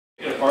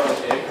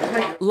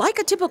Like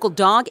a typical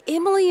dog,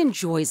 Emily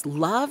enjoys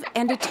love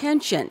and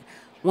attention.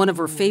 One of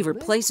her favorite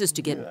places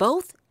to get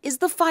both is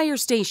the fire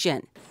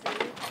station.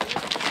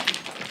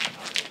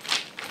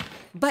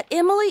 But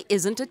Emily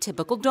isn't a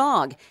typical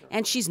dog,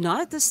 and she's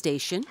not at the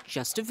station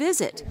just to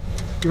visit.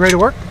 You ready to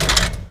work?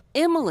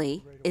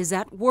 Emily is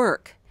at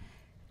work.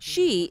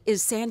 She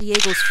is San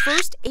Diego's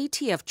first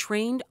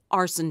ATF-trained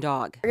Arson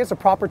Dog. I guess a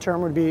proper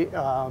term would be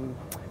an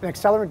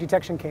accelerant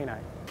detection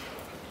canine.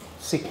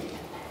 See.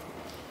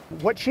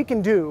 What she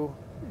can do,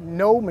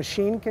 no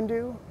machine can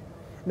do.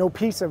 No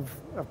piece of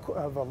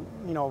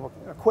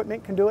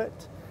equipment can do it.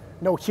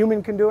 No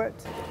human can do it.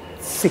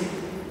 See.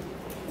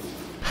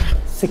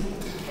 See.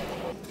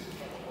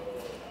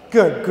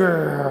 Good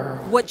girl.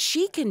 What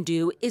she can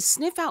do is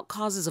sniff out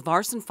causes of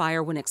arson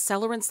fire when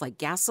accelerants like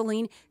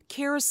gasoline,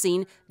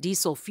 kerosene,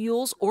 diesel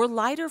fuels, or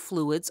lighter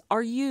fluids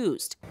are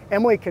used.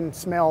 Emily can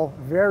smell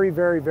very,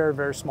 very, very,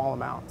 very small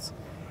amounts.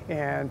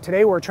 And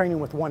today we're training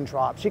with 1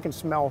 drop. She can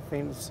smell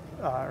things,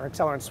 or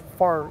accelerants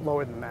far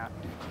lower than that.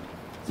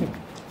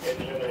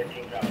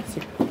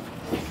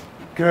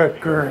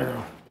 Good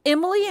girl.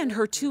 Emily and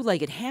her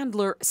 2-legged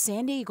handler,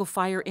 San Diego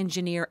fire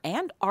engineer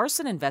and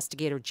arson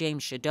investigator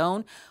James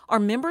Shadone, are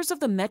members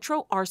of the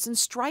Metro Arson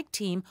Strike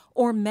Team,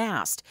 or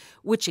MAST,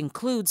 which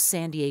includes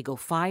San Diego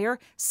Fire,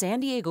 San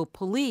Diego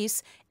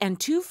Police, and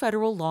 2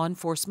 federal law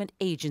enforcement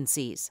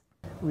agencies.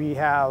 We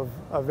have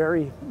a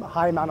very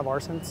high amount of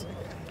arsons,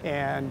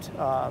 and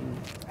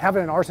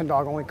having an arson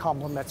dog only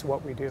complements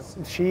what we do.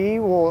 She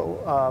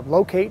will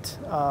locate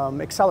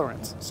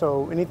accelerants,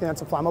 so anything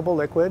that's a flammable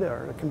liquid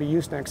or it can be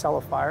used in an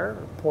fire,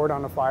 or poured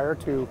on a fire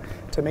to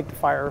make the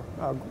fire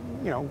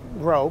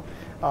grow.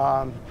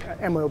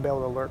 Emily will be able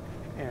to alert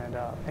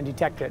and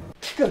detect it.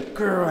 Good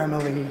girl,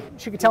 Emily.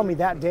 She could tell me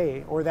that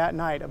day or that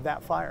night of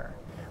that fire,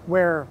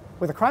 where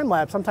with a crime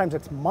lab sometimes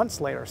it's months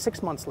later,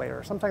 6 months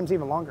later, sometimes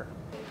even longer.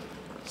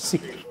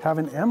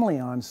 Having Emily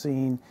on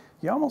scene,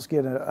 you almost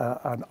get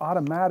an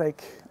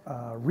automatic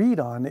read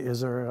on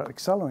is there an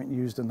accelerant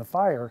used in the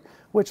fire,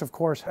 which of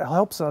course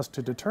helps us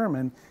to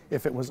determine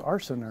if it was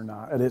arson or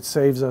not, and it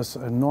saves us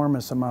an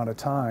enormous amount of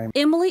time.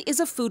 Emily is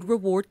a food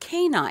reward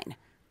canine,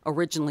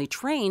 originally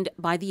trained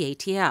by the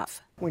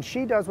ATF. When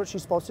she does what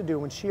she's supposed to do,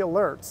 when she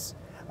alerts,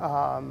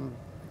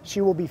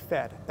 she will be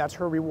fed. That's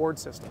her reward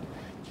system.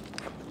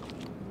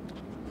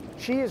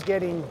 She is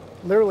getting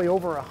literally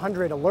over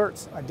 100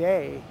 alerts a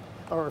day,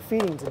 or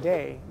feedings a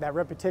day, that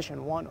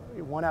repetition, one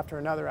after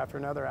another, after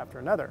another, after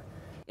another.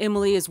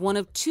 Emily is one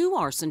of 2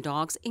 arson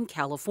dogs in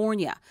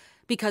California.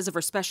 Because of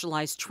her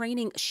specialized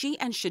training, she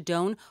and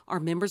Shadone are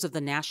members of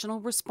the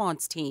National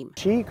Response Team.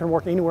 She can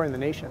work anywhere in the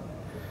nation.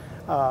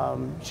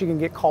 She can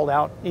get called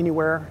out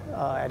anywhere,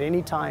 at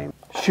any time.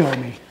 Show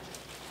me.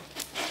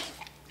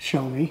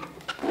 Show me.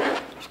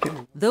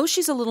 Though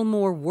she's a little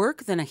more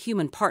work than a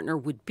human partner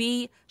would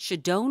be,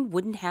 Shadone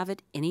wouldn't have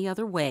it any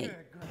other way.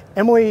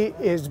 Emily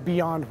is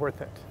beyond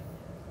worth it.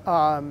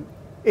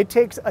 It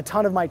takes a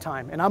ton of my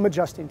time, and I'm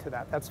adjusting to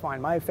that. That's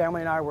fine. My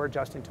family and I were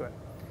adjusting to it.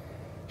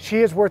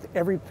 She is worth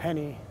every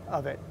penny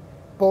of it,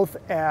 both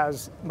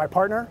as my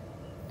partner,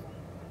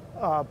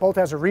 both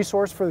as a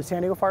resource for the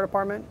San Diego Fire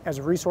Department, as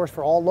a resource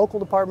for all local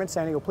departments,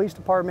 San Diego Police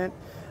Department,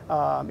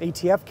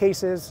 ATF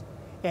cases,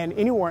 and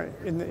anywhere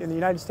in the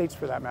United States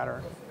for that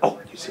matter. Oh,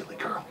 you silly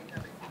girl.